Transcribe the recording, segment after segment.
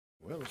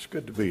Well, it's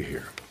good to be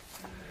here.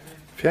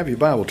 If you have your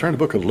Bible, turn to the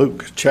book of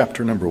Luke,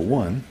 chapter number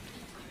 1,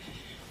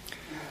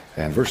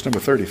 and verse number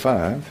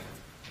 35.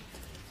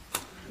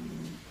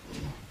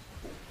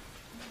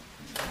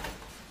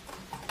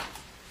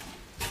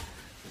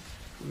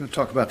 We're going to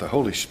talk about the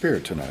Holy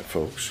Spirit tonight,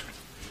 folks.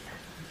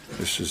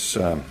 This is,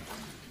 in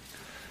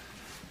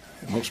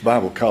most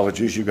Bible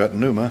colleges, you've got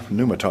Pneuma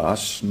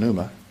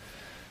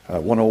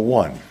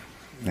 101.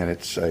 And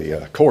it's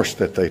a course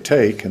that they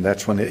take, and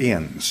that's when it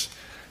ends.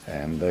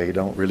 And they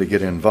don't really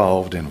get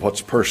involved in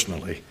what's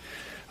personally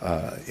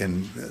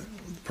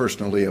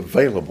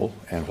available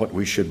and what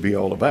we should be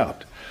all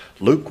about.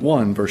 Luke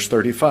 1, verse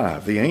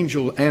 35. The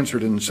angel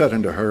answered and said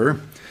unto her,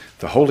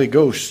 The Holy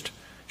Ghost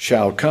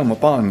shall come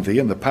upon thee,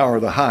 and the power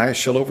of the highest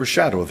shall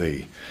overshadow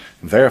thee.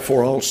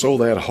 Therefore also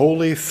that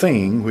holy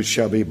thing which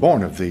shall be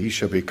born of thee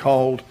shall be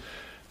called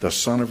the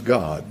Son of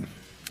God.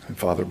 And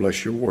Father,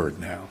 bless your word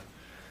now.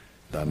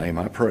 In thy name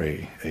I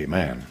pray.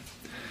 Amen.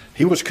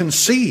 He was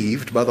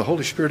conceived by the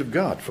Holy Spirit of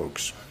God,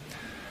 folks.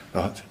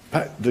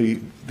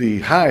 The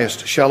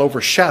highest shall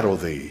overshadow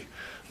thee.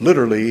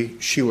 Literally,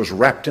 she was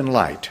wrapped in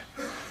light.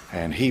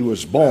 And he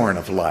was born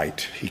of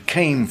light. He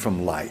came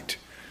from light.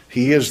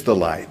 He is the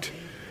light.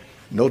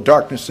 No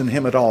darkness in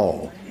him at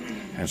all.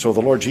 And so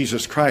the Lord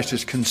Jesus Christ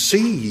is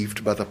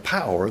conceived by the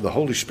power of the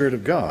Holy Spirit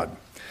of God.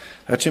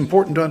 That's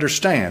important to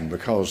understand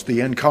because the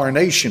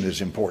incarnation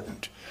is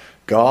important.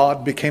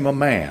 God became a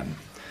man.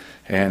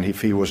 And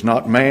if he was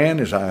not man,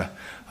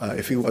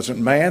 if he wasn't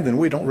man, then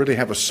we don't really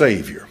have a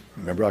Savior.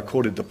 Remember, I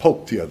quoted the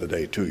Pope the other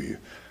day to you.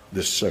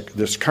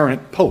 This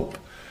current Pope,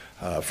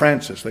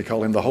 Francis, they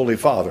call him the Holy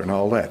Father and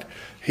all that.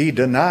 He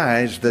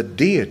denies the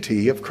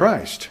deity of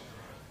Christ.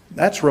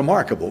 That's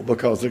remarkable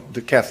because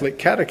the Catholic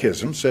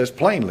Catechism says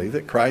plainly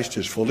that Christ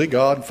is fully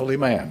God, fully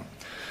man.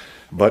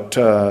 But,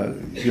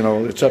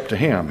 it's up to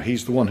him.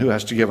 He's the one who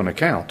has to give an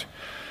account.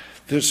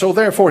 So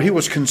therefore, he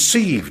was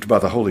conceived by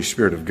the Holy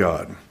Spirit of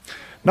God.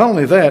 Not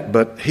only that,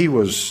 but he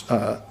was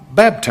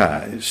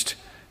baptized.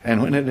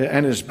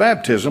 And his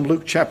baptism,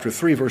 Luke chapter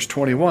 3, verse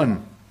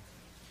 21.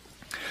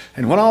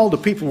 And when all the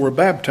people were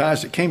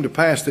baptized, it came to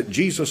pass that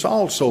Jesus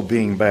also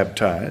being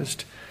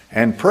baptized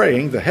and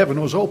praying, the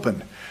heaven was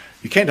opened.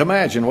 You can't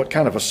imagine what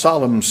kind of a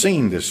solemn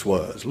scene this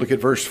was. Look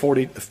at verse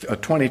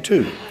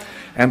 22.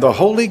 And the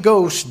Holy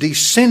Ghost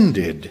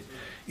descended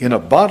in a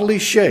bodily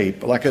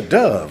shape like a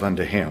dove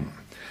unto him.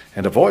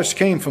 And a voice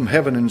came from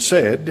heaven and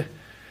said,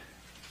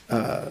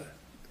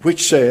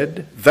 which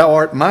said, Thou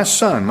art my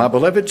Son, my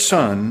beloved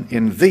Son,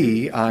 in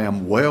thee I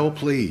am well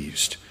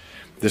pleased.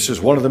 This is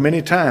one of the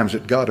many times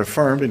that God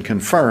affirmed and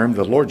confirmed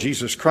the Lord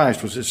Jesus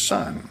Christ was his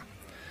Son.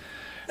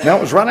 Now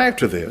it was right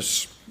after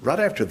this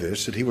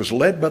that he was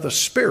led by the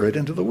Spirit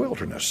into the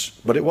wilderness.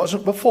 But it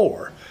wasn't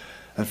before.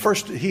 And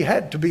first he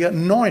had to be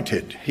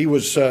anointed.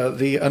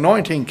 The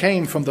anointing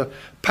came from the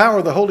power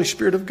of the Holy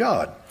Spirit of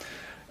God.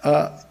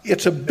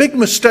 It's a big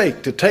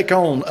mistake to take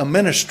on a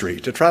ministry,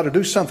 to try to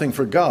do something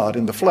for God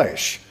in the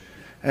flesh.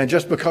 And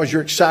just because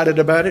you're excited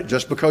about it,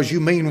 just because you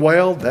mean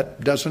well,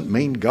 that doesn't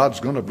mean God's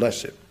going to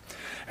bless it.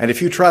 And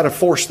if you try to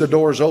force the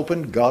doors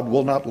open, God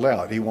will not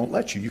allow it. He won't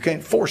let you. You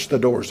can't force the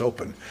doors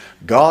open.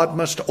 God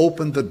must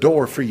open the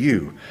door for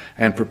you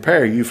and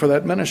prepare you for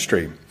that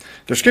ministry.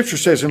 The scripture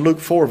says in Luke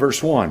 4,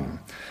 verse 1,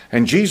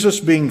 And Jesus,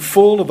 being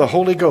full of the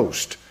Holy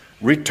Ghost,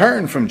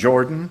 returned from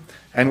Jordan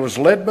and was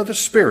led by the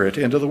Spirit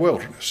into the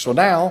wilderness. So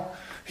now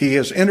he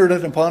has entered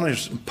upon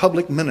his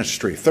public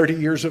ministry, 30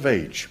 years of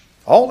age.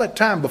 All that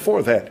time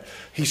before that,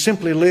 he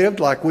simply lived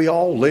like we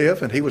all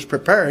live, and he was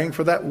preparing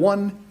for that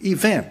one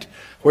event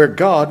where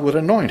God would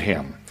anoint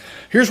him.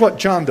 Here's what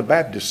John the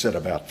Baptist said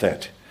about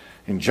that.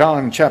 In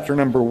John chapter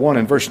number 1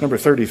 and verse number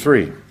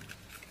 33,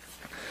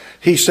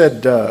 he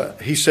said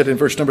in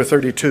verse number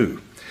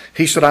 32,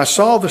 he said, I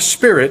saw the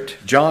Spirit,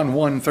 John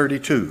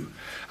 1:32,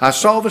 I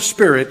saw the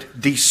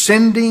Spirit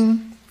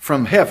descending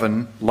from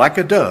heaven like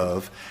a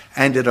dove,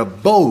 and it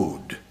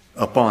abode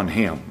upon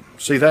him.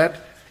 See that?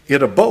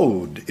 It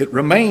abode. It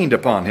remained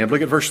upon him.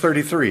 Look at verse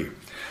 33.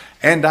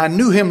 And I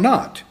knew him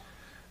not,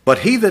 but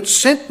he that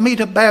sent me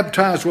to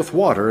baptize with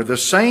water, the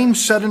same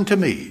said unto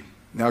me,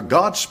 now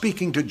God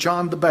speaking to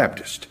John the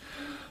Baptist,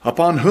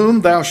 upon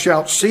whom thou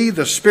shalt see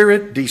the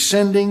Spirit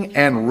descending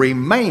and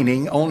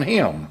remaining on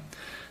him,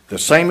 the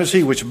same as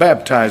he which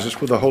baptizes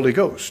with the Holy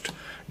Ghost.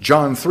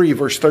 John 3,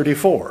 verse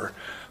 34.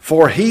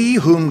 For he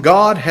whom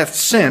God hath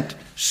sent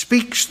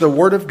speaks the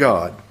word of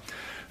God,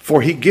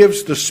 for he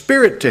gives the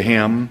Spirit to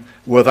him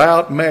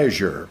without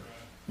measure.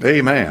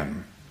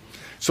 Amen.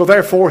 So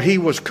therefore he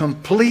was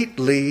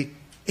completely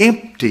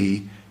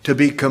empty to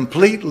be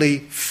completely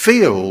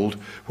filled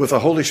with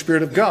the Holy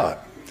Spirit of God.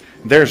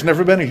 There's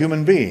never been a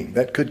human being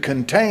that could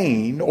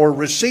contain or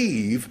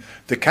receive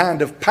the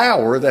kind of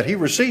power that he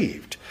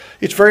received.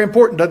 It's very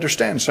important to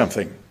understand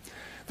something.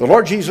 The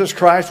Lord Jesus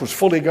Christ was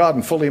fully God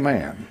and fully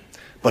man,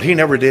 but he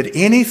never did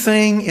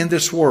anything in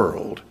this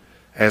world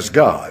as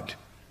God.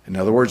 In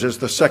other words, as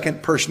the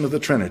second person of the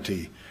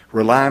Trinity,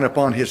 relying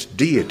upon his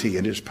deity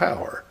and his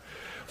power.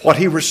 What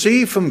he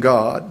received from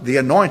God, the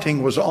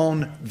anointing was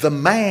on the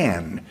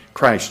man,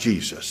 Christ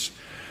Jesus.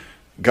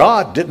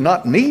 God did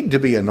not need to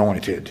be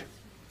anointed.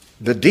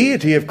 The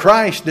deity of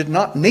Christ did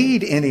not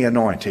need any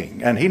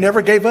anointing, and he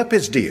never gave up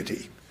his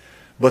deity.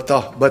 But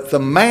the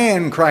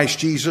man, Christ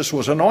Jesus,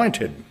 was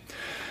anointed.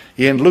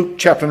 In Luke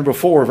chapter number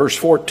 4, verse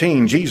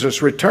 14,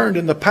 Jesus returned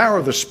in the power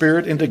of the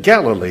Spirit into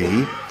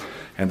Galilee,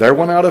 and there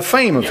went out a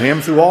fame of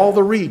him through all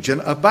the region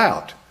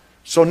about.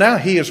 So now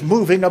he is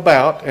moving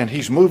about, and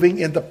he's moving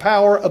in the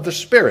power of the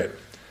Spirit,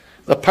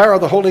 the power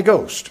of the Holy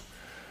Ghost.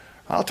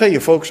 I'll tell you,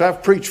 folks,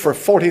 I've preached for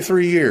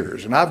 43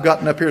 years, and I've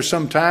gotten up here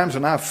sometimes,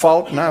 and I've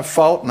fought, and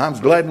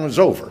I'm glad when it was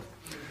over.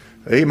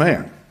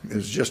 Amen.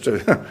 It's just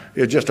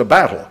a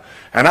battle.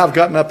 And I've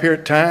gotten up here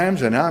at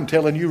times, and I'm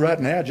telling you right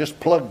now, just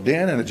plugged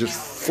in, and it just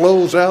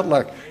flows out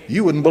like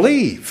you wouldn't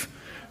believe.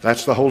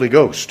 That's the Holy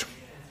Ghost.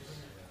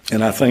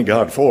 And I thank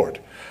God for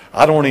it.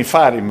 I don't even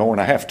fight him more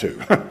than I have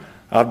to.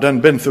 I've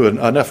been through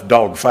enough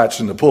dog fights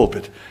in the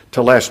pulpit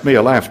to last me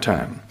a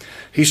lifetime.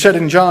 He said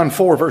in John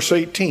 4, verse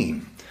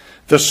 18,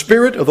 "The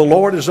Spirit of the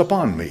Lord is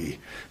upon me,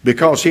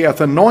 because he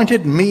hath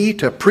anointed me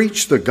to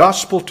preach the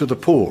gospel to the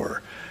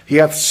poor. He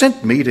hath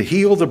sent me to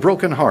heal the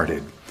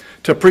brokenhearted,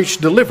 to preach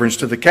deliverance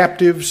to the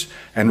captives,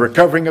 and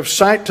recovering of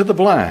sight to the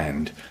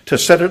blind, to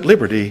set at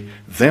liberty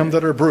them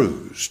that are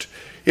bruised."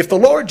 If the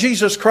Lord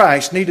Jesus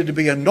Christ needed to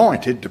be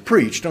anointed to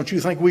preach, don't you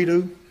think we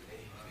do?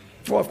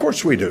 Well, of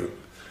course we do.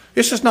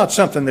 This is not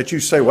something that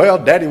you say, well,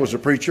 Daddy was a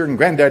preacher and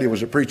Granddaddy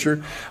was a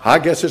preacher. I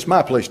guess it's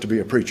my place to be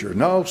a preacher.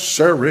 No,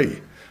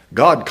 sirree.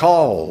 God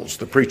calls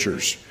the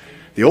preachers.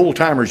 The old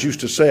timers used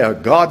to say a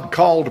God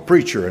called a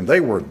preacher, and they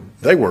were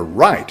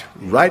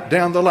right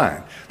down the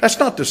line. That's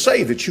not to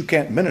say that you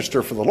can't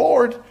minister for the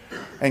Lord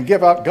and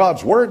give out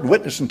God's word and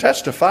witness and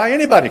testify.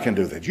 Anybody can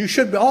do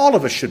that. All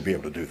of us should be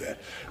able to do that.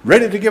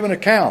 Ready to give an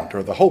account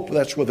or the hope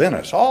that's within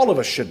us. All of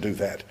us should do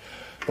that.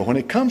 But when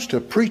it comes to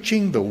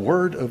preaching the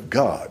word of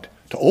God,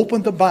 to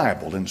open the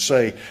Bible and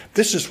say,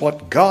 this is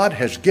what God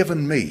has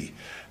given me,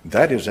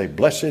 that is a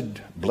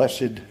blessed,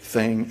 blessed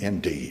thing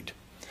indeed.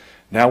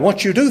 Now,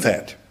 once you do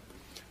that,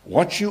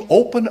 once you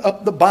open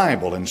up the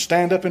Bible and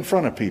stand up in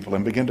front of people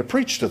and begin to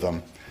preach to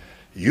them,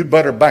 you'd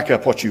better back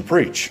up what you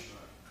preach.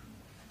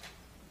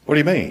 What do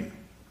you mean?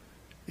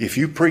 If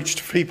you preach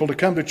to people to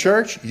come to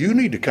church, you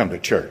need to come to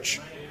church.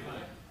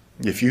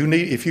 If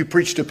you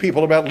preach to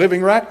people about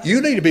living right,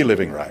 you need to be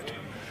living right.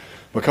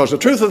 Because the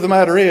truth of the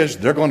matter is,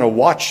 they're going to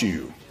watch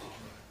you.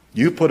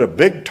 You put a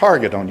big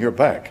target on your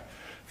back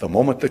the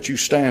moment that you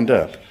stand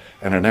up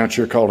and announce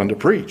your calling to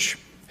preach.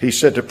 He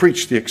said to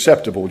preach the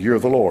acceptable year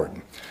of the Lord.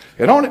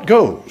 And on it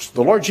goes.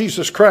 The Lord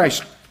Jesus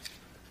Christ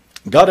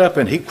got up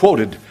and he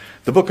quoted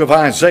the book of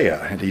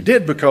Isaiah. And he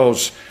did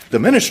because the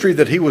ministry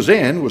that he was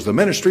in was the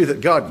ministry that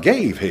God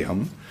gave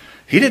him.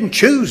 He didn't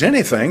choose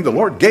anything. The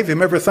Lord gave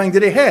him everything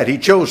that he had. He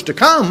chose to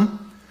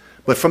come.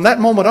 But from that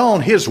moment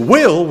on, his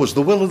will was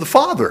the will of the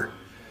Father.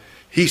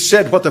 He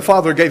said what the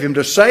Father gave him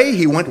to say.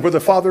 He went where the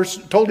Father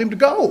told him to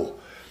go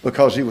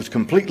because he was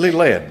completely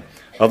led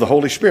of the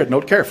Holy Spirit.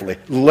 Note carefully,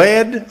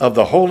 led of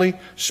the Holy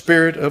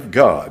Spirit of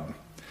God.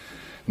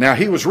 Now,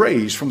 he was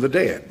raised from the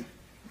dead.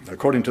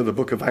 According to the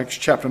book of Acts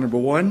chapter number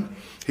 1,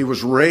 he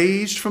was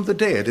raised from the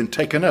dead and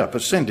taken up,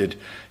 ascended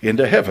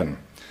into heaven.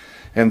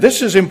 And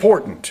this is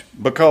important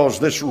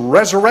because this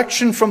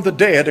resurrection from the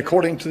dead,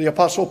 according to the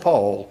Apostle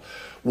Paul,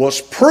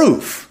 was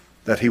proof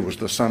that he was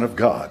the Son of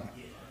God.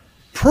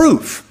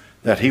 Proof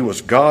that he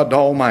was God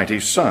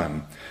Almighty's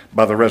Son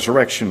by the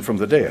resurrection from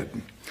the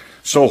dead.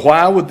 So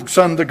why would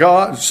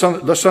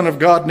the Son of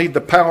God need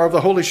the power of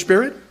the Holy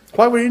Spirit?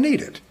 Why would he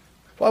need it?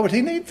 Why would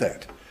he need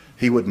that?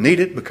 He would need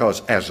it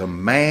because as a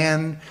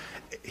man,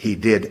 he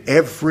did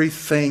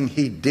everything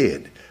he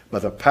did by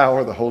the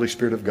power of the Holy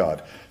Spirit of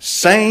God.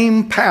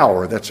 Same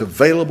power that's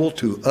available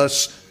to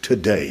us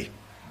today.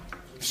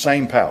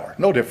 Same power.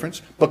 No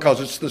difference because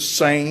it's the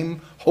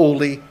same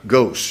Holy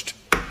Ghost.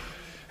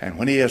 And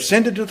when he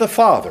ascended to the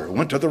Father,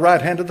 went to the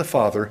right hand of the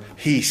Father,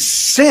 he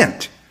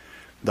sent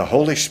the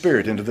Holy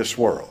Spirit into this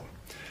world.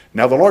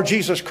 Now the Lord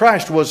Jesus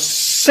Christ was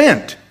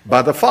sent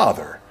by the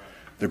Father.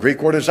 The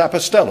Greek word is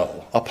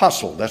apostello,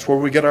 apostle. That's where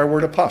we get our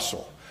word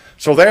apostle.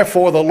 So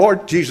therefore the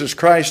Lord Jesus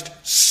Christ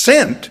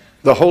sent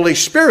the Holy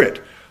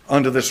Spirit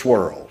unto this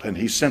world. And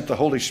he sent the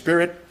Holy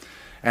Spirit.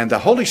 And the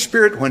Holy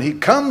Spirit, when he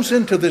comes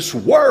into this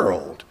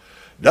world,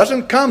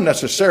 doesn't come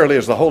necessarily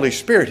as the Holy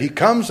Spirit. He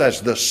comes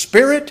as the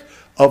Spirit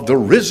of the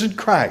risen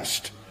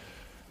Christ.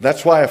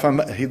 That's why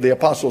the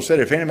apostle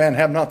said, if any man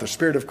have not the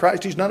Spirit of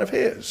Christ, he's none of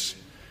his.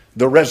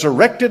 The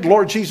resurrected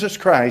Lord Jesus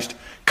Christ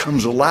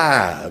comes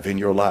alive in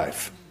your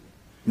life.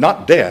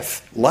 Not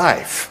death,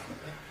 life.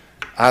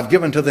 I've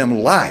given to them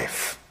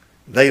life.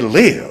 They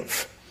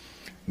live.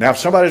 Now, if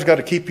somebody's got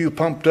to keep you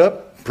pumped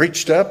up,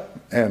 preached up,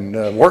 and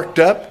worked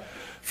up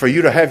for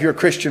you to have your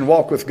Christian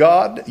walk with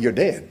God, you're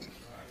dead.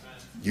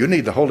 You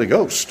need the Holy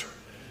Ghost.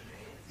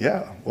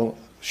 Yeah, well,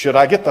 should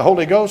I get the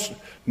Holy Ghost?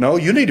 No,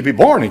 you need to be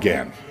born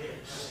again.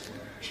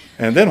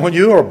 And then when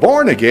you are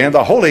born again,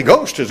 the Holy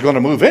Ghost is going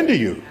to move into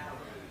you.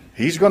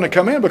 He's going to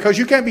come in because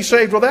you can't be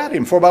saved without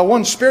him. For by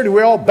one Spirit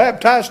we're all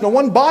baptized into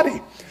one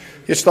body.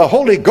 It's the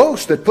Holy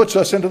Ghost that puts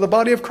us into the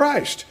body of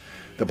Christ.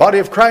 The body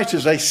of Christ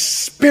is a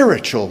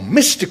spiritual,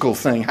 mystical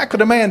thing. How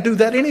could a man do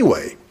that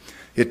anyway?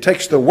 It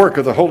takes the work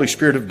of the Holy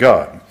Spirit of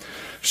God.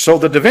 So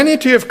the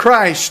divinity of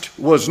Christ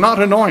was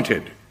not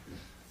anointed.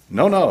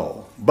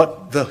 No.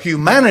 But the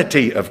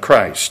humanity of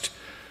Christ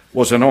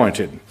was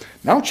anointed.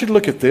 Now I want you to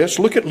look at this.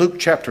 Look at Luke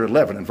chapter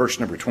 11 and verse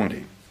number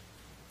 20.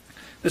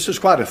 This is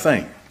quite a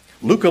thing.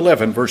 Luke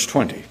 11 verse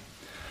 20.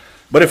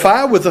 But if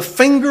I with the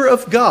finger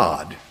of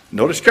God,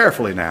 notice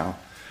carefully now,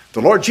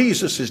 the Lord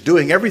Jesus is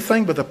doing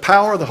everything by the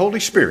power of the Holy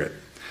Spirit.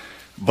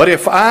 But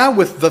if I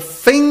with the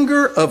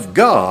finger of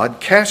God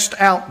cast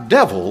out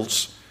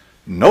devils,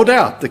 no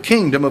doubt the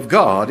kingdom of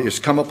God is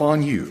come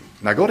upon you.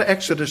 Now go to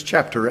Exodus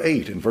chapter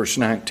 8 and verse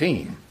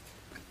 19.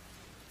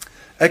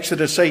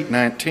 Exodus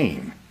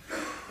 8:19.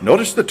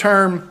 Notice the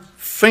term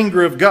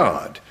finger of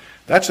God.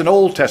 That's an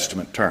Old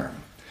Testament term.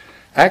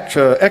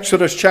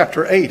 Exodus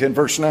chapter 8 and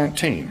verse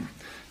 19.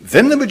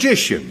 Then the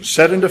magicians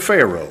said unto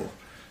Pharaoh,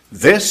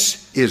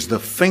 this is the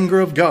finger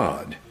of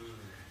God.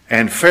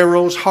 And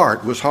Pharaoh's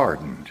heart was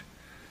hardened,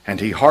 and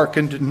he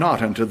hearkened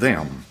not unto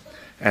them,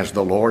 as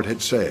the Lord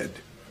had said.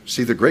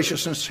 See the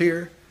graciousness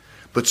here?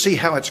 But see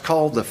how it's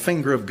called the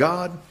finger of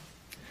God?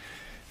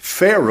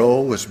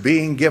 Pharaoh was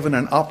being given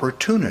an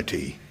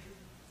opportunity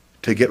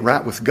to get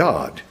right with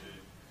God.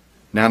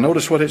 Now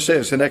notice what it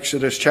says in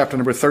Exodus chapter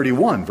number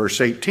 31, verse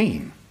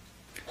 18.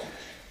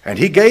 And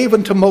he gave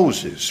unto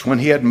Moses, when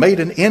he had made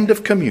an end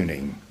of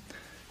communing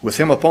with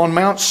him upon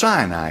Mount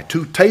Sinai,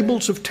 2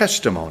 tables of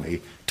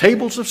testimony,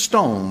 tables of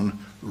stone,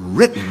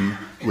 written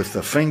with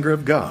the finger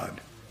of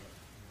God.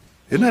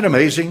 Isn't that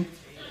amazing?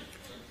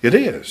 It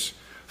is.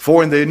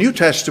 For in the New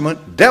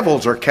Testament,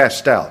 devils are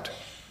cast out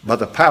by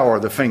the power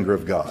of the finger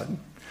of God.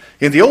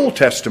 In the Old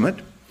Testament,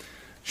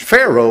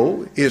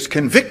 Pharaoh is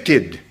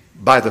convicted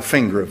by the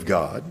finger of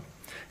God.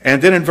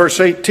 And then in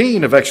verse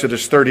 18 of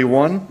Exodus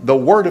 31, the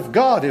word of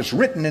God is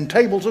written in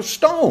tables of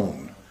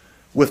stone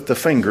with the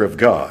finger of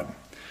God.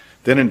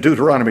 Then in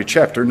Deuteronomy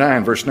chapter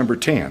 9, verse number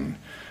 10,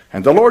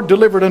 and the Lord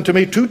delivered unto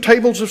me 2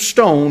 tables of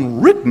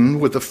stone written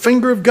with the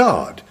finger of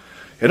God.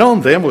 And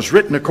on them was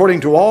written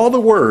according to all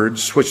the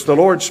words which the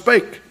Lord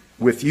spake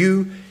with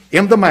you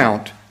in the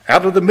mount,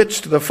 out of the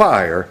midst of the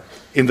fire,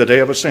 in the day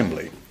of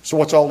assembly. So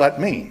what's all that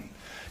mean?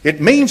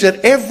 It means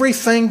that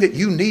everything that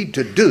you need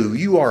to do,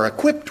 you are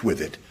equipped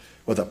with it,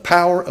 with the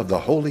power of the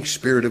Holy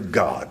Spirit of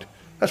God.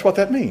 That's what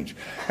that means.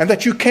 And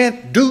that you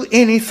can't do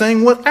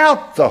anything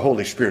without the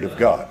Holy Spirit of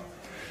God.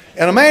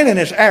 And a man in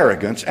his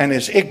arrogance and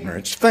his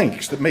ignorance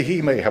thinks that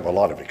he may have a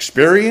lot of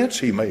experience.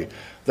 They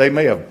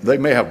may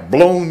have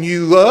blown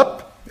you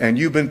up, and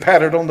you've been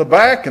patted on the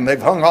back, and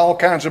they've hung all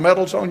kinds of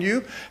medals on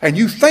you, and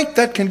you think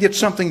that can get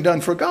something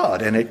done for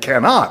God, and it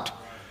cannot.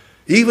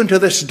 Even to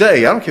this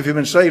day, I don't care if you've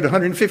been saved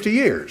 150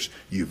 years,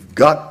 you've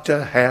got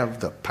to have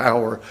the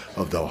power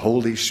of the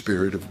Holy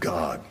Spirit of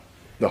God,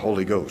 the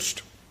Holy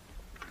Ghost.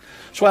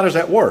 So how does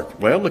that work?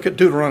 Well, look at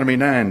Deuteronomy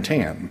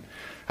 9:10.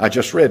 I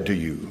just read to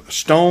you, a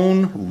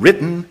stone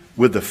written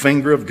with the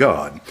finger of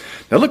God.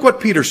 Now look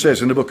what Peter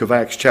says in the book of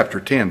Acts chapter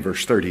 10,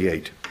 verse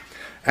 38.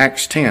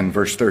 Acts 10,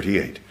 verse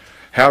 38.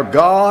 How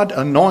God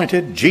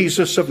anointed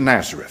Jesus of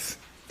Nazareth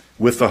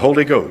with the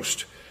Holy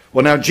Ghost.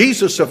 Well, now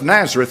Jesus of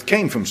Nazareth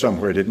came from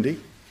somewhere, didn't he?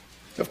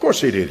 Of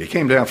course he did. He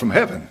came down from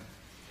heaven.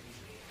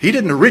 He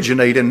didn't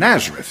originate in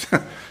Nazareth.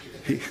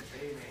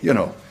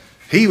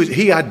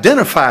 He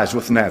identifies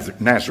with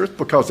Nazareth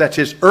because that's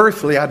his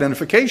earthly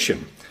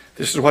identification.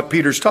 This is what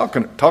Peter's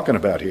talking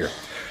about here.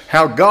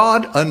 How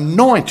God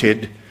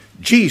anointed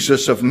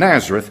Jesus of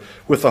Nazareth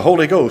with the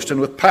Holy Ghost and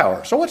with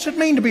power. So what's it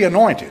mean to be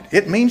anointed?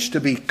 It means to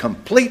be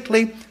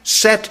completely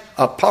set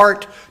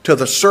apart to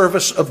the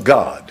service of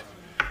God.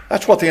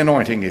 That's what the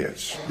anointing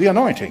is. The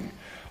anointing.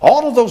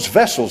 All of those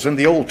vessels in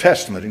the Old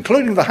Testament,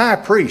 including the high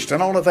priest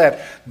and all of that,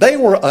 they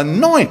were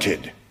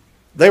anointed.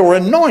 They were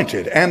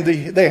anointed, and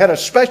they had a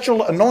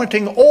special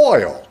anointing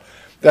oil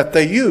that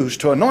they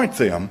used to anoint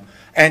them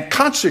and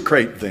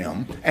consecrate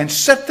them and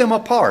set them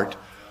apart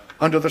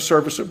under the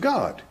service of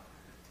God.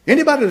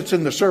 Anybody that's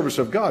in the service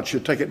of God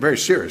should take it very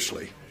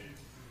seriously.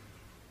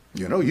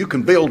 You know, you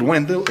can build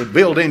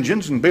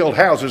engines and build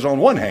houses on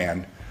one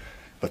hand,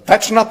 but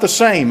that's not the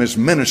same as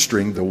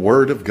ministering the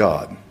Word of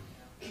God.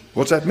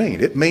 What's that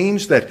mean? It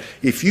means that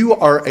if you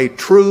are a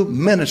true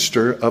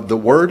minister of the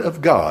Word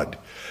of God,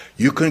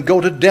 you can go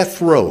to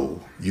death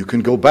row. You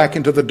can go back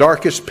into the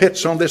darkest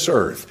pits on this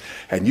earth,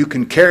 and you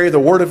can carry the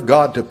Word of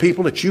God to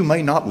people that you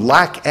may not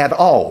like at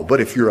all. But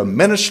if you're a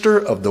minister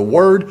of the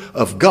Word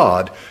of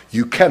God,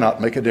 you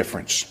cannot make a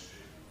difference.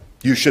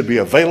 You should be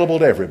available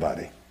to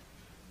everybody.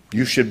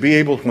 You should be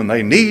able, when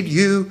they need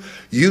you,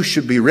 you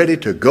should be ready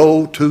to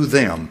go to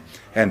them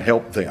and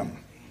help them.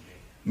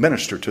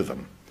 Minister to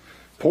them.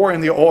 Pour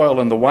in the oil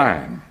and the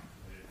wine,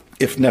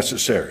 if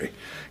necessary.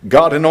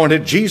 God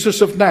anointed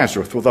Jesus of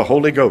Nazareth with the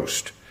Holy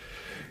Ghost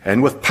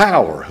and with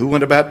power, who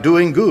went about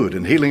doing good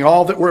and healing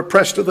all that were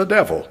oppressed of the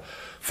devil,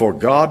 for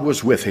God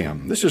was with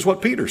him. This is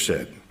what Peter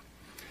said.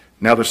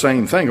 Now the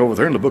same thing over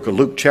there in the book of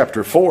Luke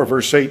chapter 4,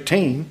 verse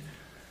 18.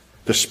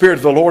 The Spirit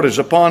of the Lord is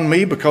upon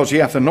me, because he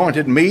hath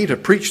anointed me to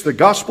preach the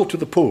gospel to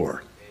the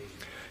poor.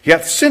 He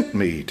hath sent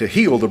me to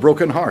heal the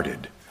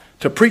brokenhearted,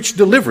 to preach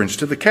deliverance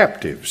to the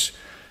captives,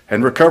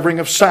 and recovering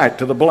of sight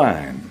to the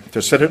blind,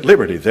 to set at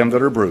liberty them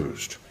that are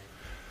bruised.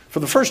 For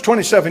the first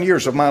 27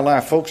 years of my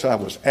life, folks, I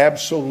was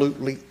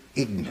absolutely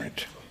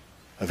ignorant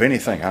of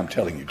anything I'm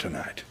telling you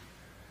tonight.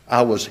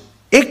 I was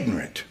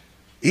ignorant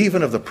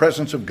even of the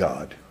presence of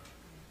God.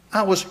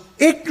 I was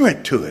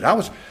ignorant to it.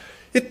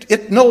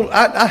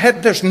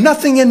 There's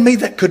nothing in me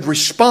that could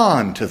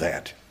respond to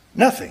that.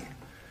 Nothing.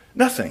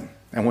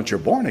 And once you're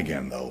born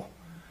again, though,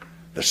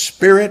 the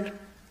Spirit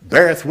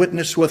beareth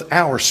witness with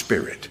our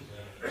spirit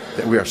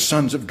that we are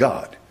sons of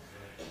God.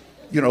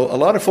 You know, a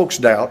lot of folks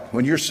doubt.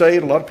 When you're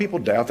saved, a lot of people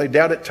doubt. They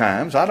doubt at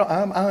times. I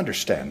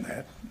understand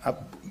that. I've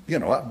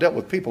dealt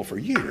with people for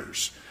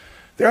years.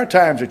 There are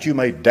times that you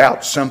may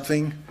doubt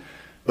something,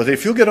 but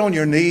if you'll get on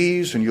your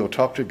knees and you'll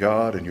talk to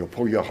God and you'll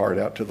pour your heart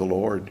out to the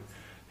Lord,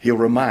 He'll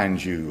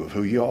remind you of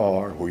who you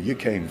are, where you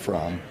came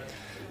from,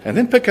 and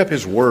then pick up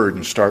His Word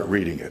and start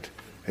reading it.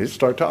 He'll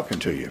start talking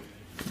to you.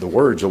 The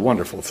Word's a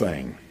wonderful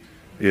thing.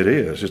 It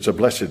is. It's a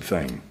blessed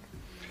thing.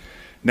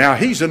 Now,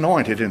 He's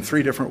anointed in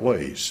 3 different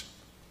ways,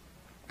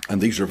 and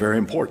these are very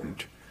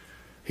important.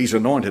 He's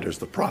anointed as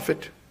the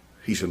prophet,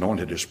 He's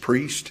anointed as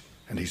priest,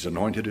 and He's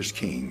anointed as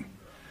king.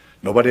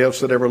 Nobody else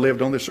that ever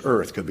lived on this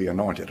earth could be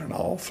anointed in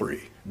all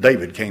 3.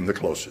 David came the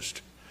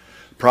closest.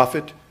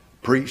 Prophet,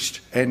 priest,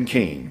 and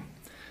king.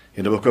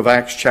 In the book of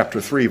Acts chapter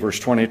 3, verse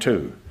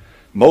 22,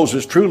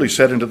 Moses truly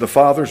said unto the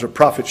fathers, a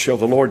prophet shall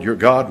the Lord your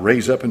God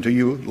raise up unto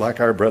you like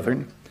our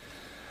brethren.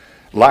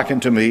 Like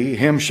unto me,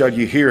 him shall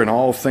ye hear in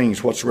all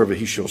things whatsoever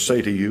he shall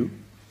say to you.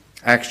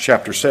 Acts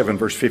chapter 7,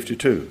 verse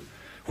 52,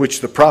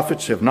 which the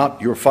prophets have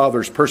not your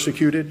fathers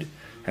persecuted,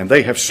 and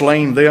they have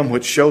slain them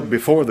which showed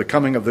before the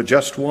coming of the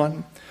just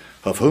one,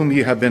 of whom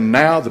ye have been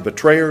now the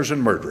betrayers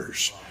and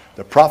murderers.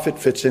 The prophet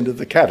fits into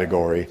the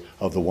category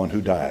of the one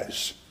who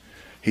dies.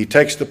 He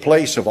takes the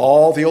place of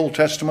all the Old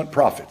Testament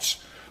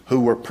prophets who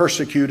were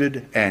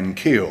persecuted and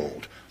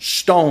killed,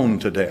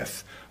 stoned to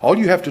death. All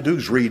you have to do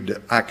is read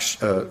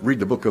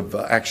the book of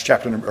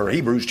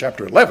Hebrews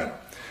chapter 11,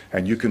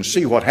 and you can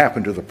see what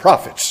happened to the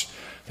prophets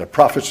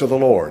of the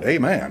Lord.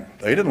 Amen.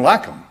 They didn't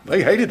like them.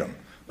 They hated them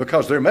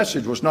because their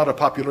message was not a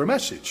popular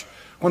message.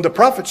 When the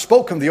prophet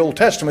spoke in the Old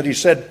Testament, he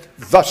said,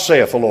 thus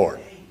saith the Lord.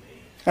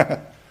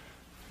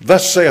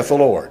 Thus saith the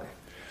Lord.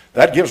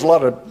 That gives a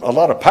lot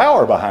of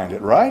power behind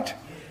it, right?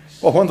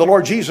 Well, when the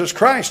Lord Jesus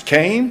Christ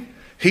came,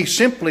 He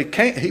simply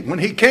came. When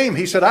He came,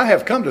 He said, I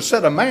have come to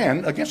set a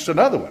man against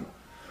another one,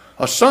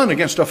 a son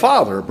against a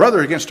father, a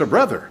brother against a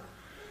brother.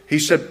 He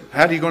said,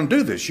 how are you going to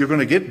do this? You're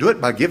going to do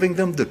it by giving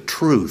them the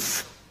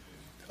truth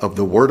of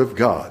the Word of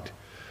God.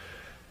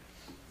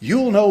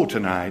 You'll know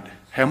tonight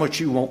how much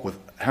you want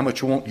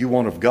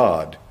of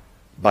God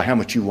by how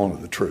much you want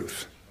of the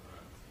truth.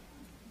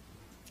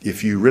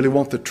 If you really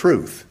want the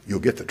truth, you'll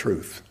get the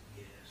truth.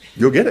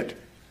 You'll get it.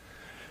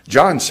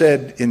 John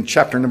said in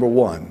chapter number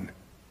 1,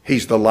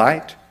 He's the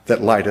light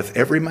that lighteth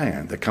every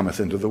man that cometh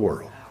into the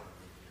world.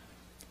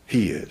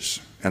 He is.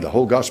 And the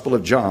whole Gospel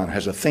of John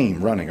has a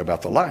theme running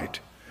about the light.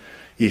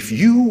 If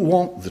you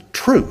want the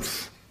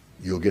truth,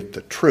 you'll get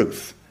the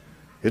truth.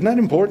 Isn't that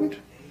important?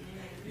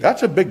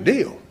 That's a big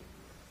deal.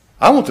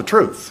 I want the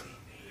truth.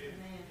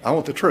 I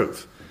want the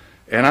truth.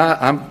 And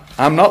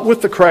I'm not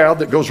with the crowd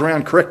that goes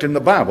around correcting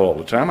the Bible all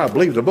the time. I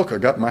believe the book I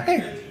got in my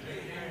hand.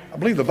 I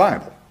believe the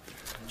Bible.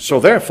 So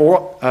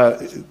therefore,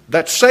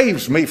 that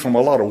saves me from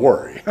a lot of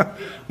worry.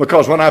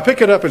 Because when I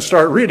pick it up and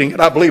start reading it,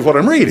 I believe what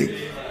I'm reading.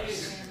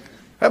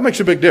 That makes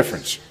a big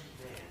difference.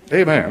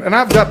 Amen. And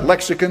I've got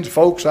lexicons,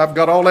 folks. I've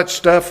got all that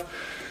stuff.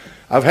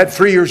 I've had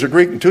 3 years of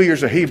Greek and 2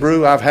 years of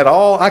Hebrew. I've had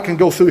all. I can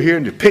go through here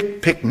and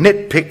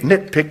nitpick.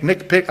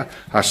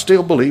 I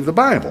still believe the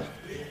Bible.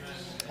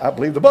 I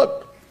believe the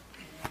book.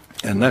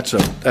 And that's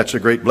a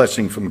great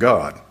blessing from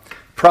God.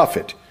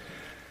 Prophet.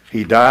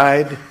 He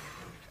died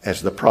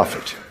as the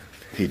prophet.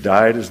 He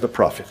died as the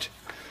prophet.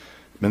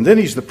 And then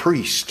he's the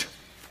priest.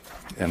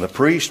 And the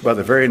priest, by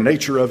the very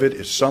nature of it,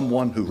 is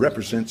someone who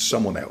represents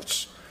someone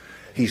else.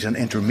 He's an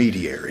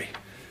intermediary.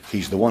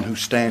 He's the one who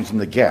stands in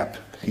the gap.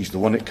 He's the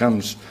one that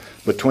comes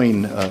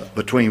between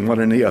one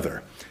and the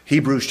other.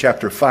 Hebrews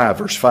chapter 5,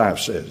 verse 5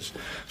 says,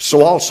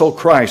 So also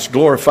Christ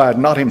glorified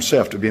not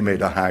himself to be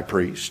made a high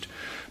priest,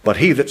 but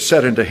he that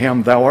said unto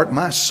him, Thou art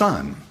my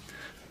son.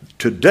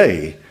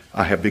 Today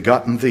I have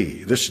begotten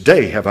thee. This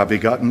day have I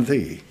begotten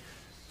thee.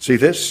 See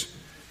this?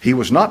 He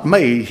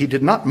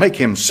did not make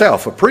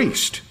himself a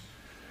priest.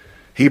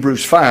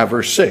 Hebrews 5,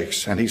 verse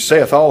 6, And he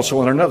saith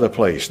also in another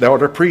place, Thou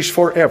art a priest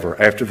forever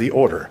after the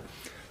order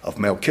of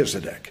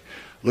Melchizedek.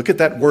 Look at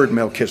that word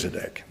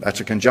Melchizedek. That's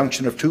a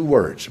conjunction of 2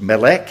 words.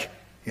 Melech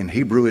in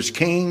Hebrew is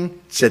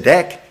king.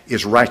 Tzedek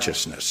is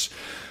righteousness.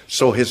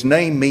 So his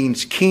name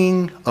means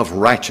king of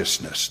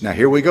righteousness. Now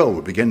here we go.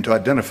 We begin to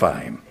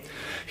identify him.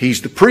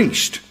 He's the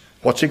priest.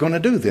 What's he going to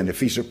do then? If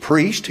he's a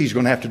priest, he's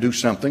going to have to do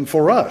something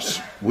for us.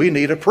 We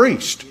need a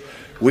priest.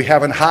 We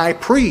have an high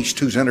priest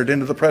who's entered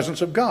into the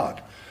presence of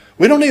God.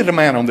 We don't need a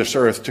man on this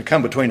earth to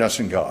come between us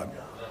and God.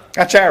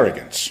 That's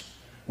arrogance.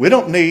 We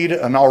don't need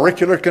an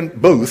auricular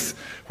booth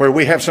where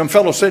we have some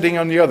fellow sitting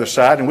on the other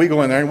side and we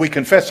go in there and we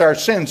confess our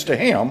sins to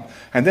him,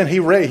 and then he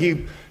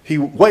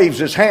waves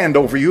his hand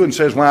over you and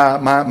says,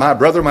 my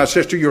brother, my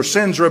sister, your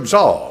sins are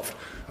absolved.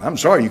 I'm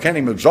sorry, you can't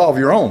even absolve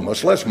your own,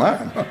 much less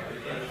mine.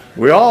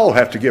 We all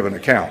have to give an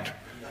account.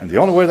 And the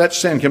only way that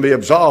sin can be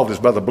absolved is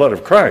by the blood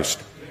of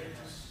Christ.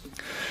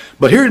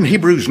 But here in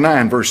Hebrews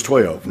 9, verse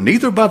 12,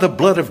 neither by the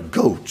blood of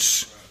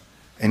goats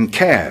and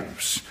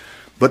calves,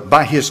 but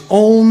by his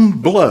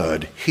own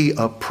blood he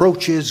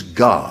approaches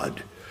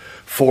God.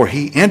 For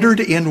he entered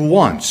in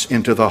once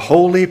into the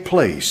holy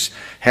place,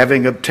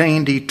 having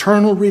obtained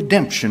eternal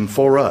redemption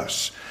for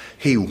us.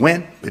 He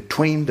went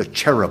between the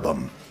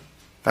cherubim.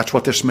 That's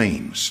what this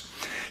means.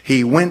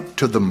 He went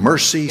to the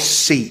mercy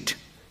seat.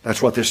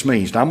 That's what this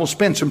means. Now I'm going to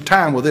spend some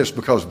time with this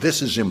because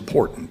this is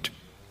important.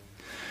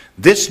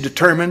 This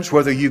determines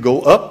whether you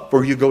go up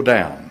or you go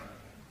down.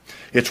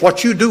 It's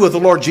what you do with the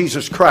Lord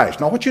Jesus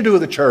Christ, not what you do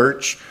with the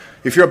church.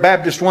 If you're a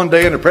Baptist one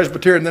day and a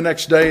Presbyterian the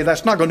next day,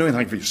 that's not going to do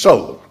anything for your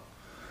soul.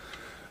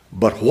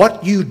 But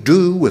what you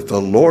do with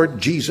the Lord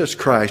Jesus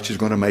Christ is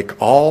going to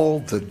make all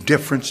the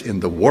difference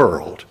in the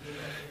world.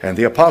 And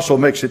the apostle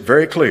makes it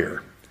very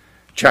clear.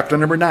 Chapter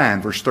number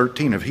 9, verse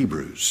 13 of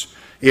Hebrews.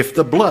 If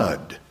the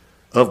blood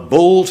of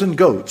bulls and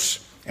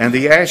goats and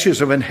the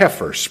ashes of an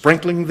heifer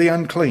sprinkling the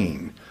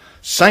unclean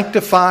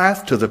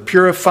sanctifieth to the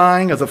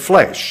purifying of the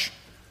flesh,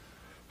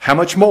 how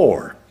much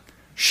more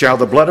shall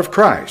the blood of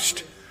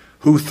Christ,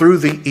 who through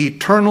the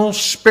eternal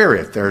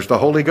Spirit, there's the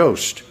Holy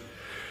Ghost,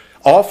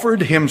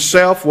 offered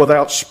himself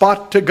without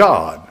spot to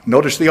God.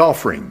 Notice the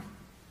offering.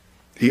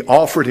 He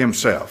offered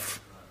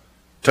himself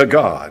to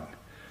God.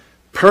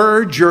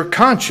 Purge your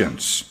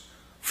conscience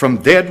from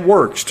dead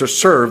works to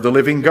serve the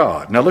living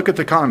God. Now look at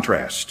the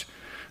contrast.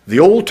 The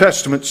Old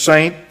Testament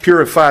saint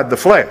purified the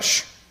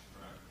flesh.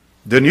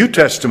 The New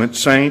Testament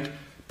saint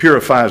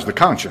purifies the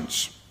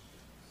conscience.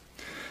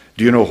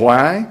 Do you know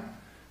why?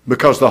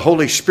 Because the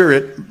Holy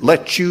Spirit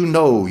lets you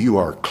know you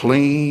are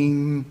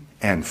clean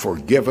and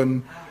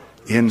forgiven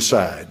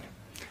inside.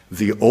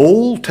 The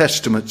Old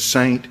Testament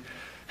saint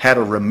had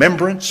a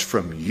remembrance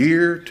from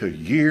year to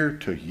year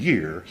to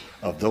year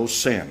of those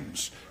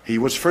sins. He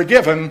was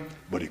forgiven,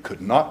 but he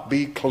could not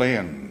be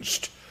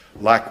cleansed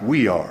like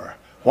we are.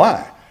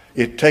 Why?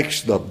 It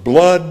takes the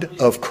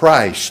blood of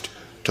Christ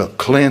to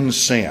cleanse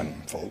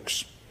sin,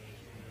 folks.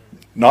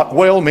 Not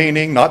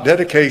well-meaning, not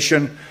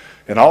dedication,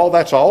 and all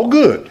that's all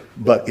good,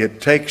 but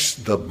it takes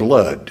the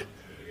blood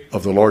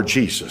of the Lord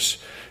Jesus.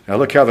 Now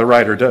look how the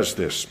writer does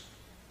this.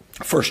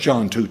 1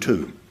 John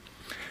 2:2.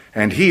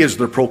 And he is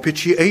the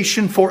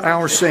propitiation for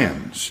our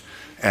sins,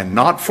 and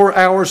not for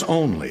ours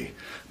only,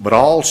 but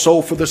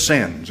also for the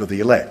sins of the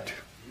elect.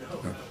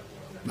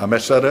 I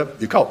messed that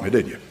up? You caught me,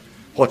 didn't you?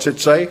 What's it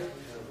say?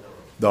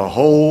 The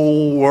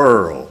whole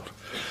world.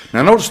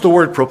 Now notice the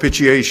word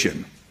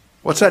propitiation.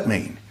 What's that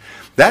mean?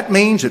 That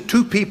means that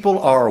two people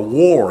are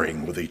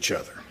warring with each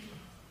other.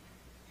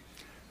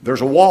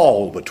 There's a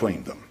wall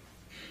between them.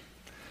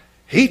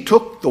 He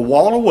took the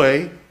wall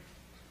away,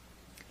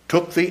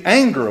 took the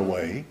anger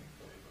away,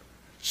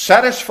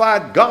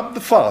 satisfied God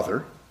the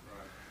Father,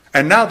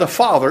 and now the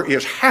Father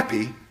is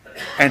happy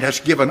and has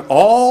given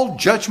all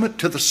judgment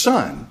to the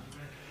Son,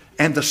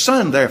 and the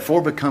Son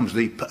therefore becomes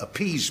the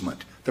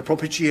appeasement, the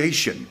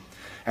propitiation.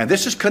 And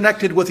this is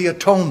connected with the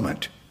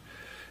atonement.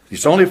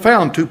 It's only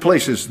found two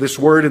places, this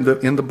word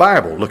in the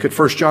Bible. Look at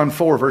 1 John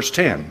 4, verse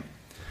 10.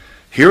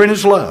 Herein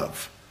is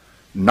love,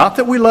 not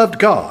that we loved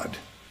God,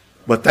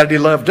 but that he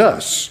loved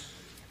us,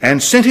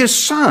 and sent his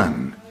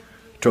Son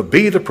to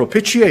be the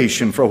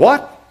propitiation for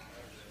what?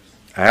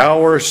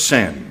 Our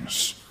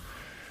sins.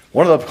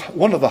 One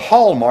of the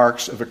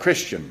hallmarks of a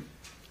Christian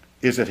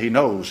is that he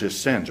knows his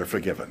sins are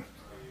forgiven.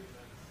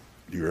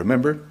 Do you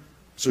remember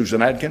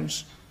Susan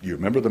Atkins? Do you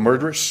remember the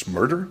murderer?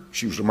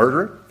 She was a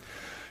murderer.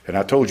 And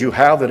I told you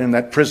how that in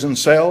that prison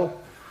cell,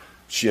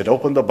 she had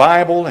opened the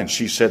Bible and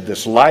she said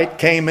this light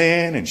came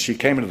in and she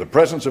came into the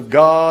presence of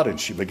God and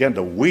she began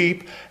to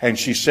weep and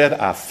she said,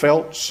 I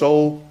felt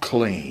so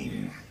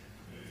clean.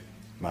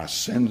 My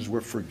sins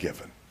were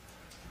forgiven.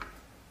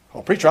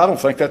 Well, preacher, I don't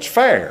think that's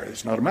fair.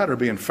 It's not a matter of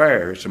being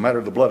fair. It's a matter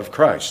of the blood of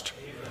Christ.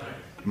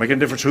 Making a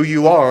difference who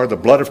you are, the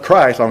blood of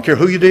Christ. I don't care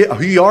who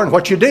you are and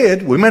what you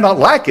did. We may not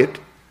like it,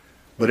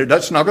 but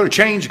that's not going to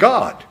change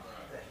God.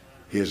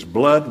 His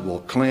blood will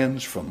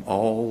cleanse from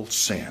all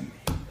sin.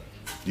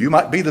 You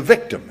might be the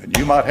victim, and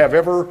you might have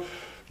every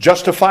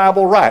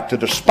justifiable right to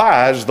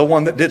despise the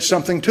one that did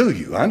something to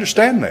you. I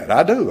understand that.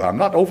 I do. I'm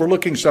not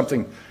overlooking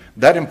something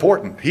that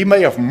important. He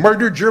may have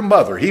murdered your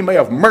mother. He may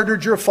have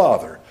murdered your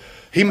father.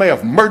 He may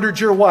have murdered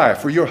your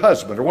wife or your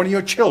husband or one of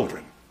your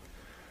children.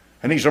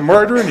 And he's a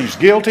murderer and he's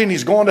guilty and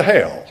he's going to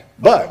hell.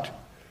 But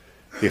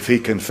if he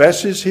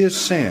confesses his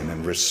sin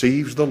and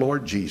receives the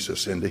Lord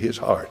Jesus into his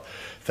heart,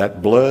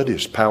 that blood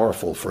is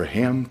powerful for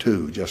him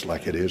too, just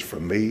like it is for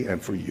me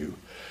and for you.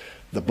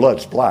 The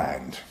blood's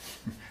blind.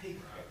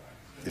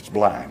 It's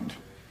blind.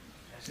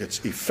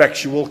 It's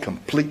effectual,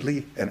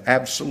 completely and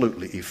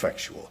absolutely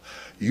effectual.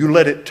 You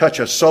let it touch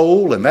a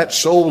soul, and that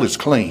soul is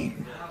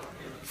clean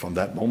from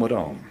that moment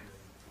on.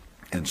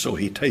 And so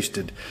he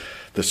tasted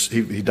this.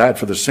 He died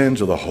for the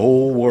sins of the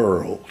whole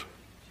world.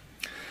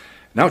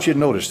 Now I want you to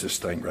notice this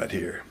thing right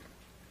here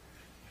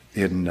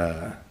in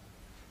 1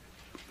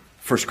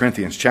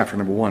 Corinthians chapter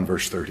number 1,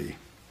 verse 30.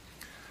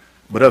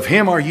 But of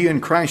him are ye in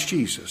Christ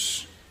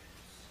Jesus,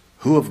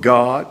 who of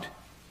God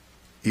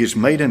is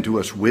made unto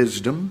us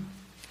wisdom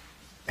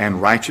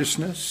and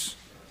righteousness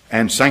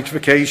and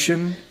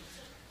sanctification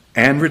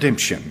and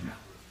redemption.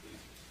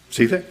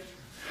 See that?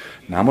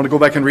 Now I'm going to go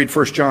back and read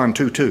 1 John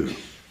 2:2.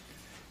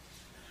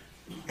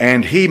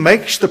 And he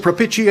makes the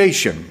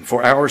propitiation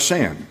for our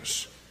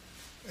sins.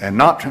 And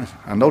not,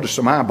 I noticed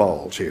some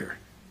eyeballs here.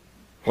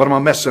 What am I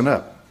messing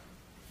up?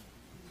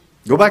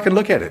 Go back and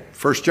look at it.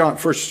 1 John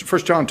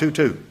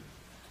 2:2.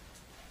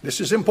 This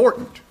is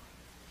important.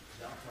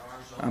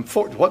 I'm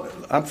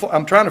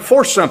trying to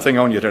force something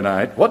on you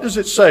tonight. What does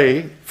it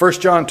say?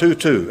 1 John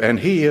 2:2. And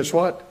he is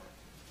what?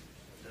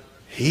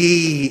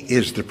 He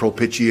is the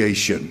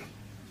propitiation.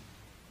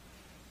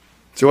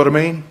 See what I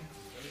mean?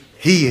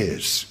 He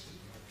is.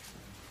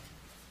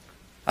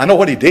 I know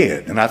what he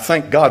did, and I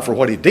thank God for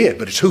what he did,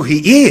 but it's who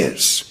he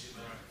is.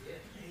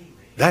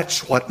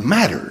 That's what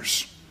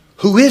matters.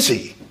 Who is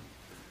he?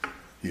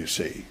 You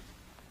see.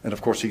 And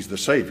of course, he's the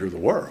Savior of the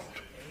world.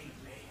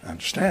 I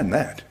understand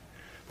that.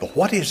 But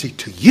what is he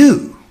to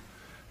you?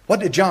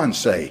 What did John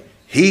say?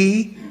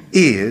 He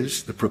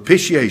is the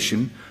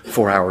propitiation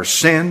for our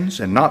sins,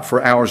 and not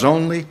for ours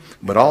only,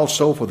 but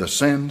also for the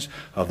sins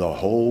of the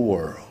whole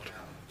world.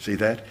 See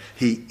that?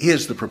 He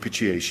is the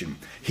propitiation.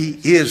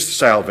 He is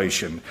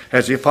salvation.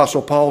 As the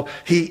Apostle Paul,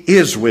 he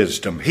is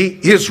wisdom.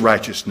 He is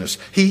righteousness.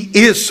 He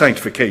is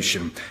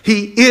sanctification.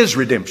 He is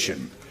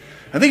redemption.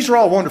 And these are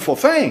all wonderful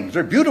things.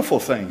 They're beautiful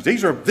things.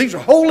 These are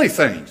holy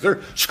things.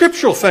 They're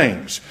scriptural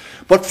things.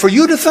 But for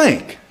you to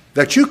think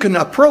that you can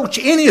approach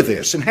any of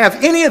this and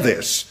have any of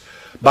this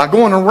by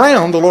going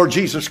around the Lord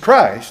Jesus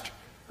Christ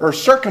or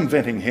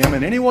circumventing him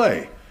in any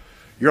way,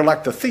 you're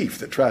like the thief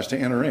that tries to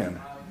enter in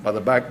by the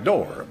back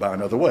door or by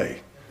another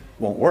way.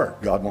 Won't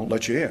work. God won't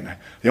let you in.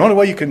 The only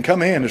way you can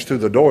come in is through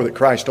the door that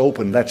Christ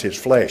opened. That's his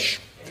flesh.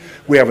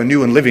 We have a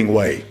new and living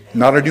way.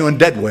 Not a new and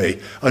dead way.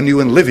 A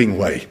new and living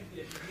way.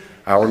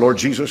 Our Lord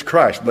Jesus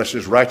Christ, bless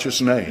his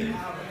righteous name.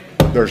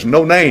 There's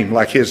no name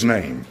like his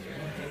name.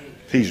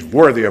 He's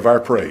worthy of our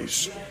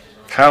praise.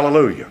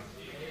 Hallelujah.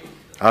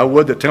 I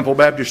would that Temple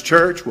Baptist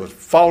Church would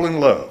fall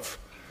in love,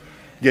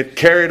 get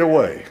carried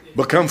away,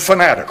 become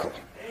fanatical,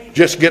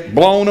 just get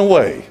blown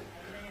away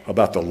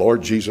about the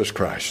Lord Jesus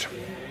Christ.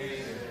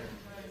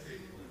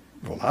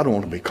 Well, I don't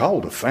want to be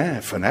called a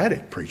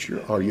fanatic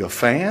preacher. Are you a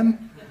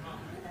fan?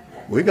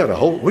 We got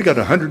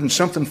 100 and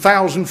something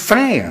thousand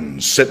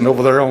fans sitting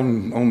over there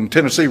on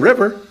Tennessee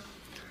River.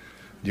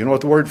 Do you know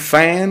what the word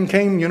fan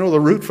came? You know the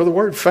root for the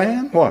word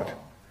fan? What?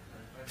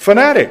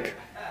 Fanatic.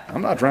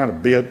 I'm not trying to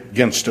be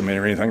against him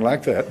or anything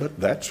like that, but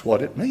that's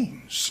what it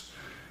means.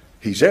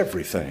 He's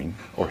everything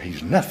or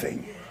he's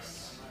nothing.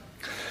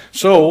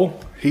 So,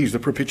 he's the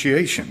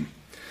propitiation.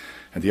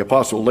 And the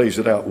apostle lays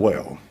it out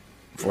well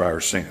for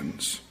our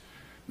sins.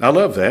 I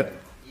love that.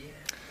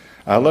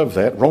 I love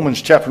that.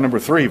 Romans chapter number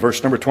 3,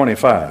 verse number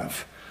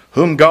 25.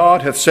 Whom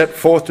God hath set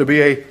forth to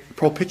be a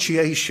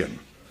propitiation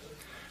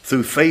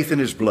through faith in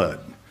his blood,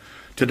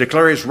 to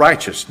declare his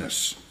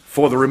righteousness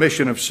for the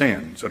remission of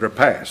sins that are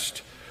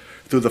past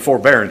through the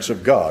forbearance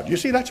of God. You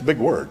see, that's a big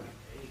word.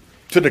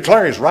 To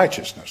declare his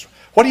righteousness.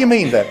 What do you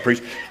mean that,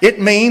 priest?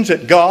 It means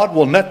that God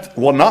will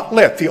not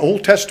let the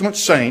Old Testament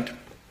saint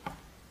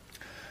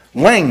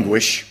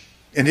languish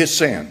in his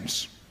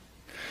sins.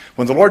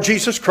 When the Lord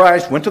Jesus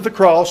Christ went to the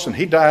cross and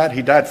he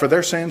died for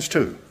their sins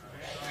too.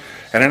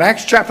 And in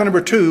Acts chapter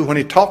number 2, when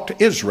he talked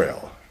to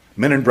Israel,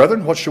 men and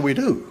brethren, what shall we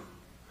do?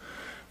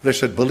 They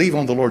said, believe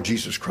on the Lord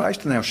Jesus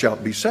Christ and thou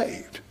shalt be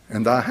saved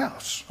in thy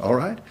house. All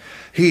right?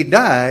 He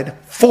died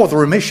for the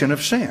remission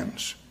of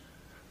sins.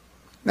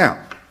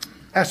 Now,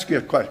 ask you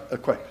a question.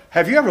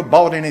 Have you ever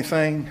bought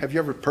anything? Have you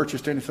ever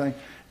purchased anything?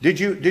 Did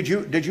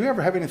you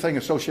ever have anything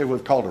associated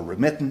with called a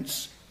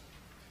remittance?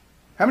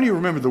 How many of you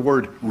remember the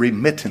word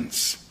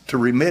remittance? To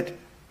remit,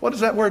 what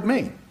does that word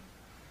mean?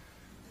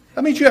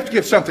 That means you have to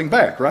give something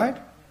back, right?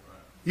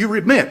 You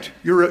remit.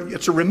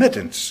 It's a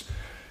remittance.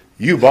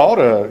 You bought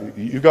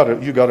you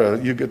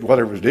get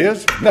whatever it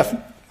is,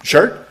 nothing,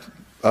 shirt,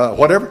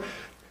 whatever.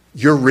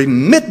 Your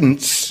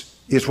remittance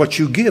is what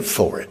you give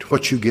for it,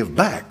 what you give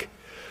back.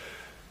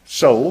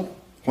 So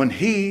when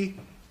he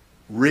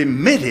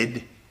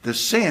remitted the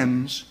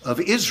sins of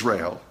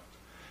Israel,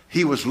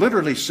 he was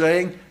literally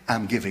saying,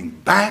 I'm giving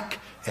back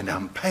and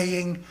I'm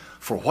paying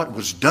for what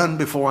was done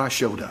before I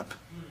showed up.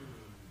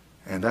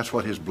 And that's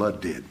what his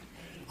blood did.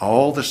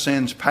 All the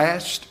sins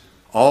past,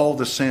 all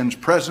the sins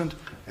present,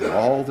 and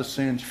all the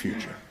sins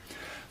future.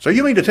 So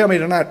you mean to tell me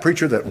tonight,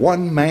 preacher, that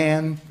one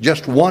man,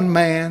 just one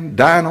man,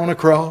 dying on a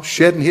cross,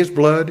 shedding his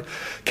blood,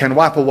 can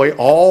wipe away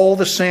all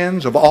the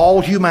sins of all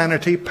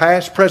humanity,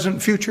 past,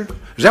 present, future?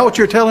 Is that what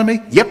you're telling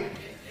me? Yep.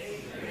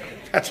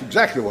 That's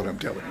exactly what I'm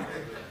telling you.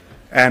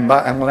 And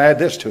I'm going to add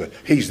this to it.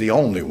 He's the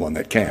only one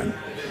that can.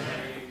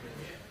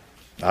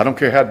 I don't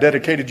care how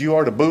dedicated you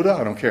are to Buddha.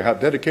 I don't care how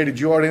dedicated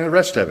you are to any of the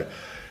rest of it.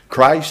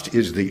 Christ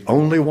is the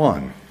only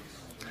one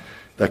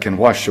that can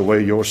wash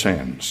away your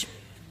sins.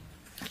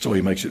 So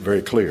he makes it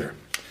very clear.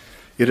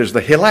 It is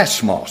the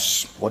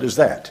hilasmos. What is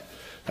that?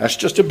 That's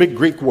just a big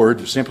Greek word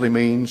that simply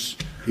means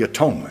the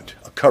atonement,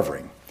 a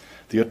covering.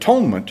 The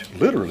atonement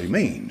literally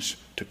means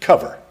to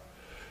cover.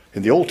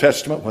 In the Old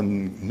Testament,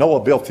 when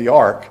Noah built the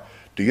ark,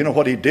 do you know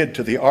what he did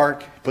to the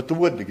ark? He put the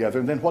wood together,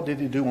 and then what did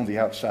he do on the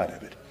outside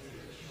of it?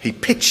 He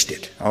pitched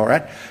it, all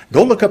right?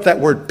 Go look up that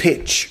word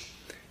pitch.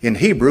 In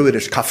Hebrew, it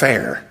is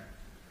kafer.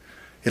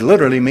 It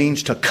literally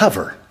means to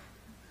cover.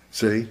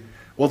 See?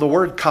 Well, the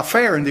word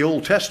kafer in the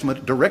Old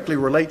Testament directly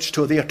relates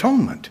to the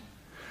atonement.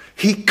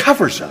 He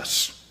covers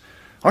us.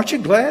 Aren't you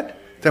glad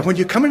that when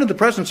you come into the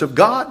presence of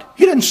God,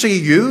 He doesn't see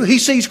you, He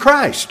sees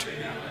Christ.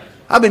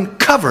 I've been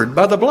covered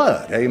by the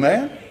blood.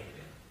 Amen?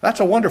 That's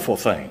a wonderful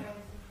thing.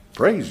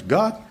 Praise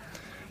God.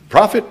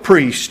 Prophet,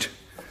 priest.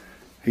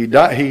 He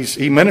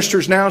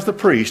ministers now as the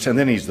priest, and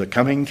then he's the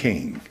coming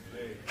king.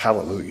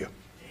 Hallelujah.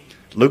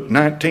 Luke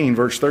 19,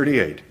 verse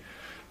 38.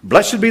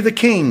 Blessed be the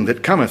King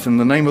that cometh in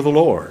the name of the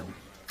Lord.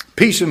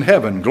 Peace in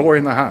heaven, glory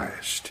in the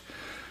highest.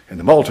 And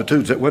the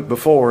multitudes that went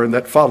before and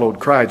that followed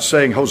cried,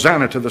 saying,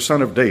 Hosanna to the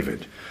Son of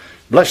David.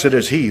 Blessed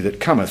is he that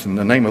cometh in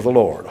the name of the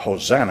Lord.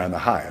 Hosanna in the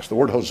highest. The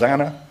word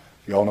Hosanna,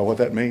 you all know what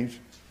that means?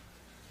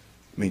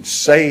 It means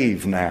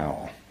save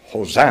now.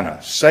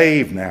 Hosanna,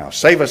 save now.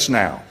 Save us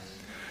now.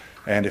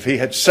 And if he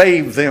had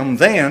saved them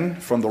then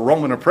from the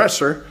Roman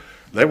oppressor,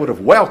 they would have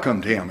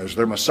welcomed him as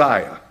their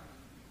Messiah.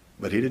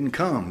 But he didn't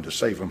come to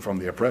save them from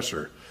the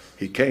oppressor.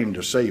 He came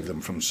to save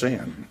them from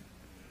sin.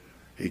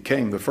 He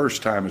came the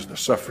first time as the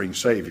suffering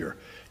Savior.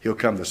 He'll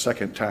come the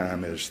second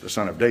time as the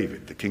Son of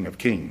David, the King of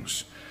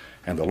Kings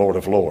and the Lord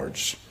of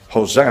Lords.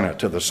 Hosanna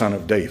to the Son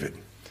of David.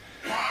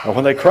 Now,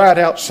 when they cried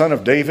out, Son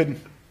of David,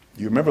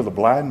 you remember the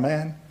blind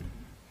man?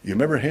 You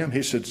remember him?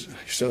 He said,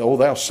 O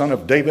thou Son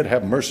of David,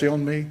 have mercy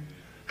on me.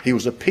 He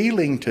was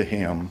appealing to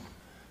him,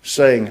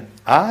 saying,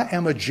 I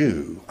am a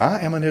Jew, I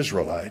am an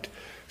Israelite,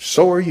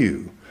 so are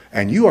you,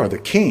 and you are the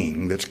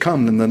king that's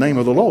come in the name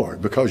of the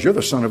Lord, because you're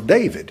the Son of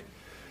David.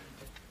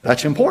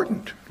 That's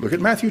important. Look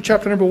at Matthew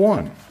chapter number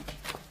 1.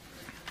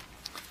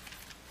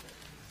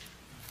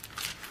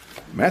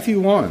 Matthew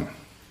 1.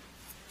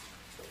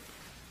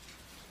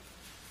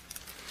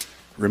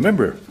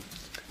 Remember,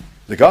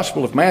 the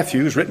Gospel of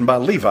Matthew is written by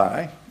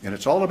Levi, and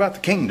it's all about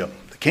the kingdom.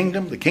 The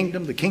kingdom, the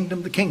kingdom, the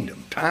kingdom, the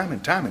kingdom. Time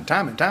and time and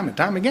time and time and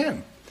time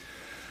again.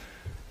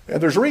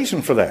 And there's a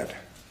reason for that.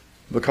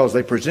 Because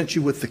they present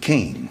you with the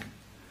king.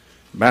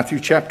 Matthew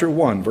chapter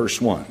 1,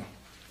 verse 1.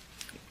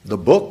 The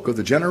book of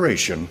the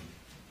generation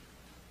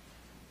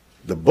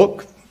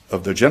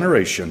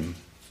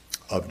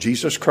of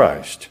Jesus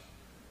Christ,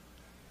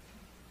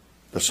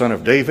 the son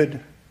of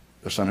David,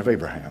 the son of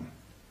Abraham.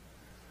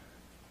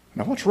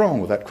 Now, what's wrong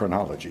with that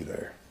chronology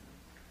there?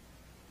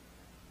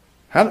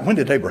 When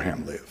did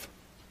Abraham live?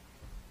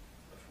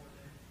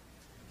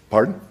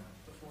 Pardon?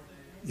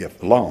 Yeah,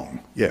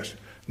 long, yes.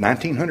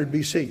 1900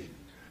 BC.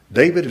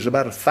 David is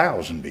about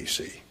 1000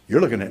 BC. You're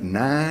looking at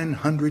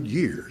 900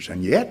 years.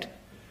 And yet,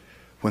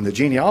 when the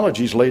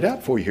genealogy is laid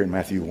out for you here in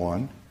Matthew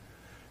 1,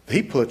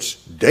 he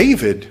puts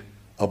David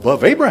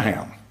above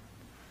Abraham.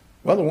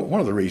 Well, one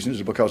of the reasons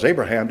is because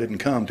Abraham didn't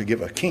come to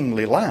give a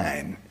kingly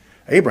line.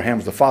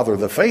 Abraham's the father of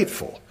the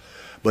faithful.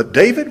 But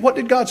David, what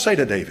did God say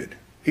to David?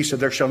 He said,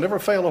 there shall never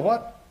fail a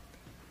what?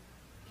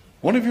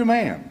 One of your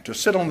man to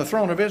sit on the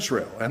throne of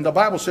Israel. And the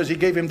Bible says he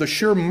gave him the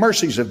sure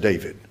mercies of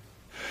David.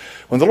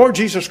 When the Lord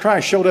Jesus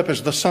Christ showed up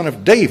as the son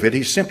of David,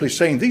 he's simply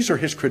saying these are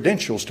his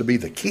credentials to be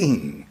the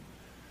king.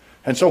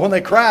 And so when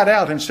they cried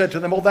out and said to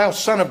them, O thou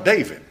son of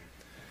David,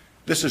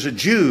 this is a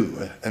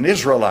Jew, an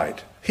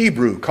Israelite,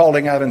 Hebrew,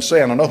 calling out and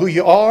saying, I know who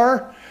you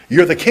are.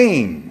 You're the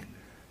king.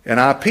 And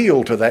I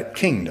appeal to that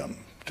kingdom,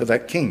 to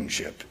that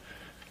kingship,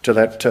 to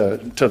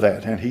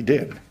that. And he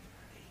did.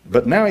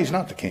 But now he's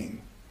not the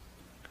king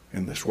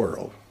in this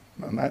world,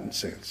 in that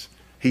sense.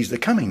 He's the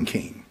coming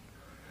king.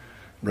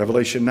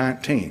 Revelation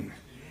 19.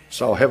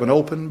 Saw heaven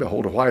open,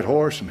 behold a white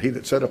horse, and he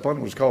that sat upon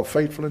it was called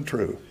Faithful and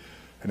True.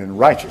 And in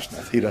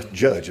righteousness he doth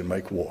judge and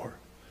make war.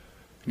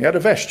 And he had a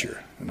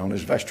vesture, and on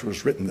his vesture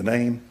was written the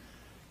name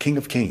King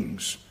of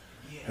Kings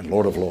and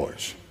Lord of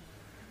Lords.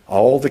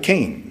 All the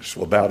kings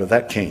will bow to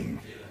that king.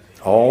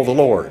 All the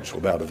lords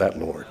will bow to that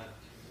Lord.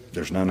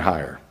 There's none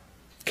higher.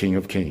 King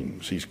of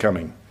Kings. He's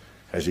coming.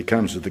 As he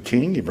comes to the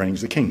king, he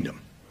brings the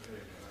kingdom.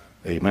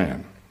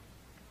 Amen.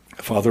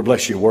 Father,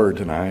 bless your word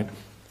tonight.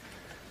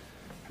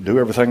 Do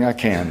everything I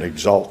can to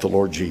exalt the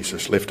Lord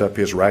Jesus. Lift up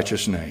his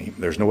righteous name.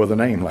 There's no other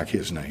name like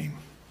his name.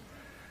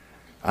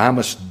 I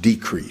must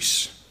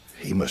decrease.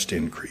 He must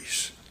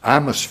increase. I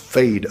must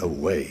fade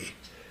away.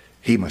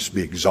 He must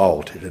be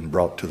exalted and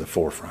brought to the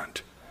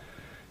forefront.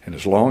 And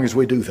as long as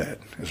we do that,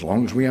 as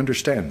long as we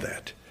understand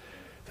that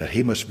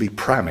he must be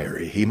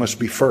primary. He must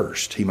be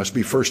first. He must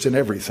be first in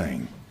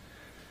everything.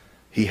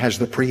 He has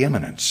the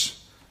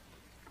preeminence.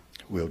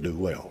 will do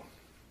well.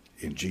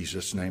 In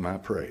Jesus' name I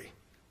pray.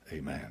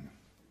 Amen.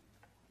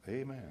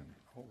 Amen.